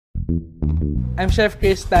I'm Chef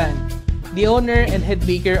Chris Tan, the owner and head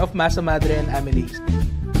baker of Masa Madre and Leeks.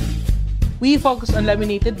 We focus on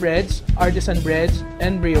laminated breads, artisan breads,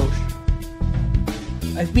 and brioche.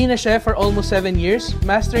 I've been a chef for almost 7 years,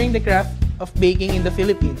 mastering the craft of baking in the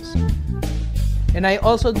Philippines. And I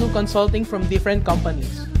also do consulting from different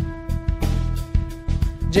companies.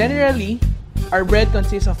 Generally, our bread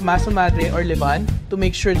consists of masa madre or levain to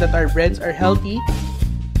make sure that our breads are healthy.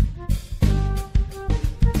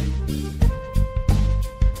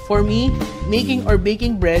 For me, making or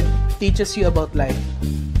baking bread teaches you about life,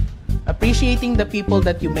 appreciating the people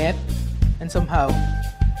that you met, and somehow,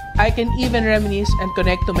 I can even reminisce and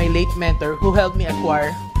connect to my late mentor who helped me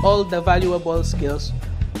acquire all the valuable skills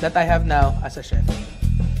that I have now as a chef.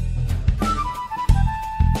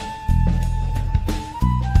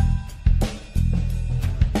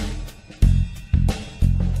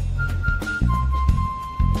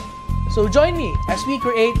 So join me as we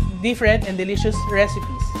create different and delicious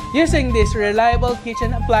recipes using these reliable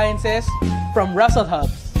kitchen appliances from RUSSELL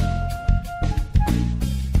HOBBS.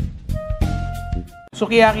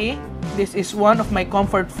 Sukiyaki, this is one of my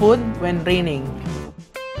comfort food when raining.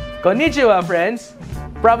 Konnichiwa, friends!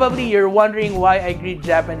 Probably you're wondering why I greet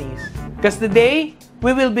Japanese. Because today,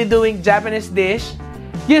 we will be doing Japanese dish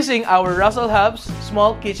using our RUSSELL HOBBS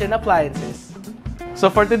small kitchen appliances.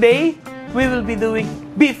 So for today, we will be doing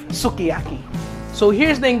beef sukiyaki. So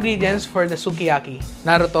here's the ingredients for the sukiyaki.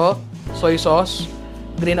 Naruto, soy sauce,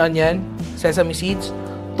 green onion, sesame seeds,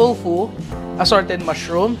 tofu, assorted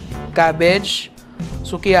mushroom, cabbage,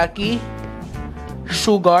 sukiyaki,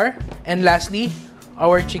 sugar, and lastly,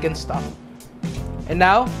 our chicken stock. And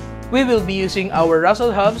now, we will be using our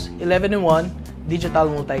RUSSELL HOBBS 11-in-1 digital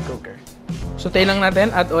multi-cooker. Saute lang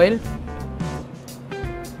natin, add oil.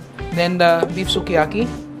 Then the beef sukiyaki.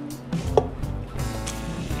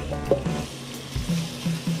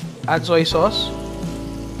 Add soy sauce.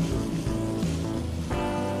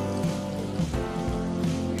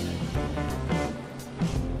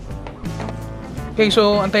 Okay,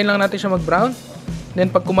 so antayin lang natin siya mag-brown. Then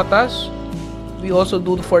pag kumatas, we also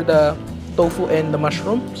do for the tofu and the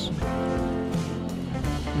mushrooms.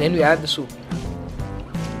 Then we add the soup.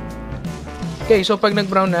 Okay, so pag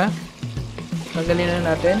nag-brown na, tanggalin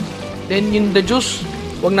na natin. Then the juice,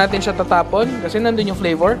 wag natin siya tatapon kasi nandun yung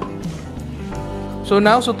flavor. So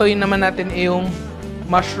now, sutuin naman natin yung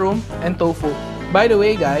mushroom and tofu. By the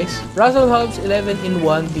way guys, RUSSELL HOBBS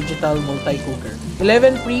 11-in-1 digital multi-cooker.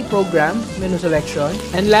 11 pre-programmed menu selection.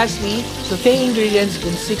 And lastly, saute ingredients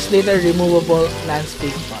in 6-liter removable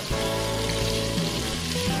non-stick pot.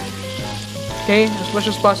 Okay, as much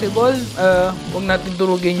as possible, huwag natin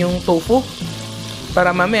durugin yung tofu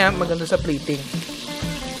para mamaya maganda sa plating.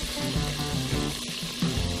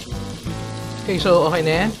 Okay, so okay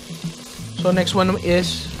na yan. So next one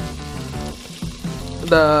is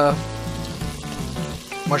the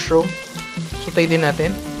mushroom. Saute din natin.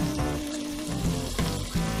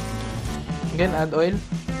 Again, add oil.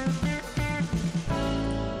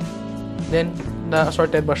 Then the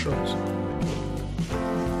assorted mushrooms.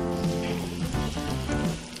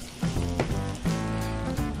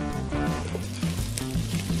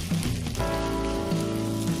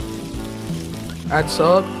 Add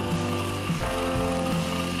salt,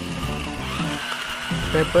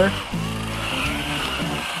 pepper,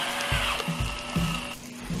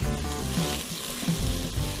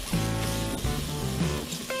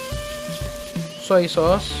 soy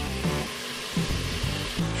sauce,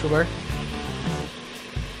 sugar,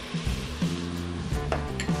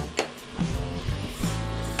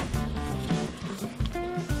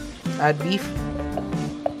 add beef,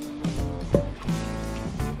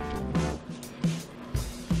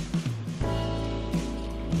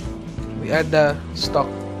 we add the stock.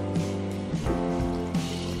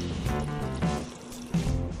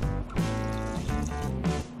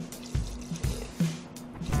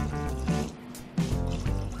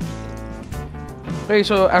 Okay,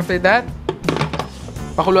 so after that,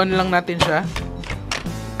 pakuluan lang natin siya.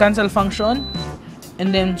 Cancel function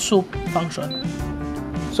and then soup function.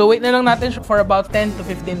 So wait na lang natin for about 10 to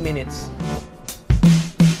 15 minutes.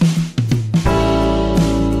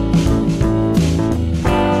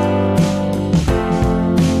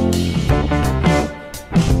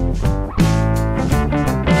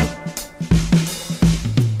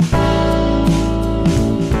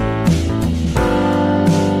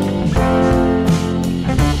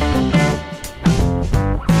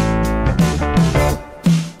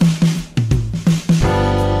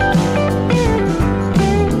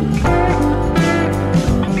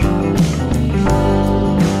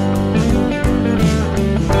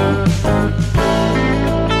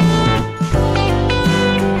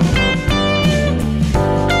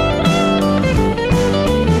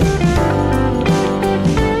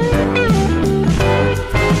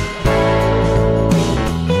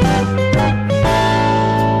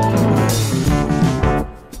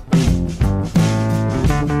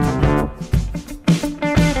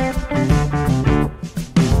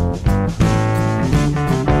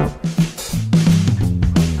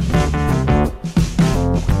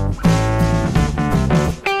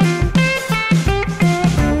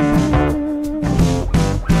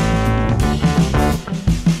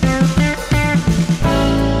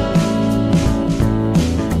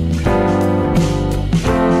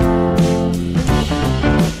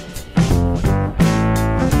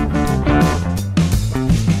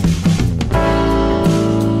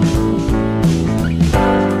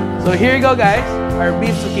 So here you go guys, our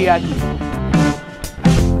beef sukiyaki.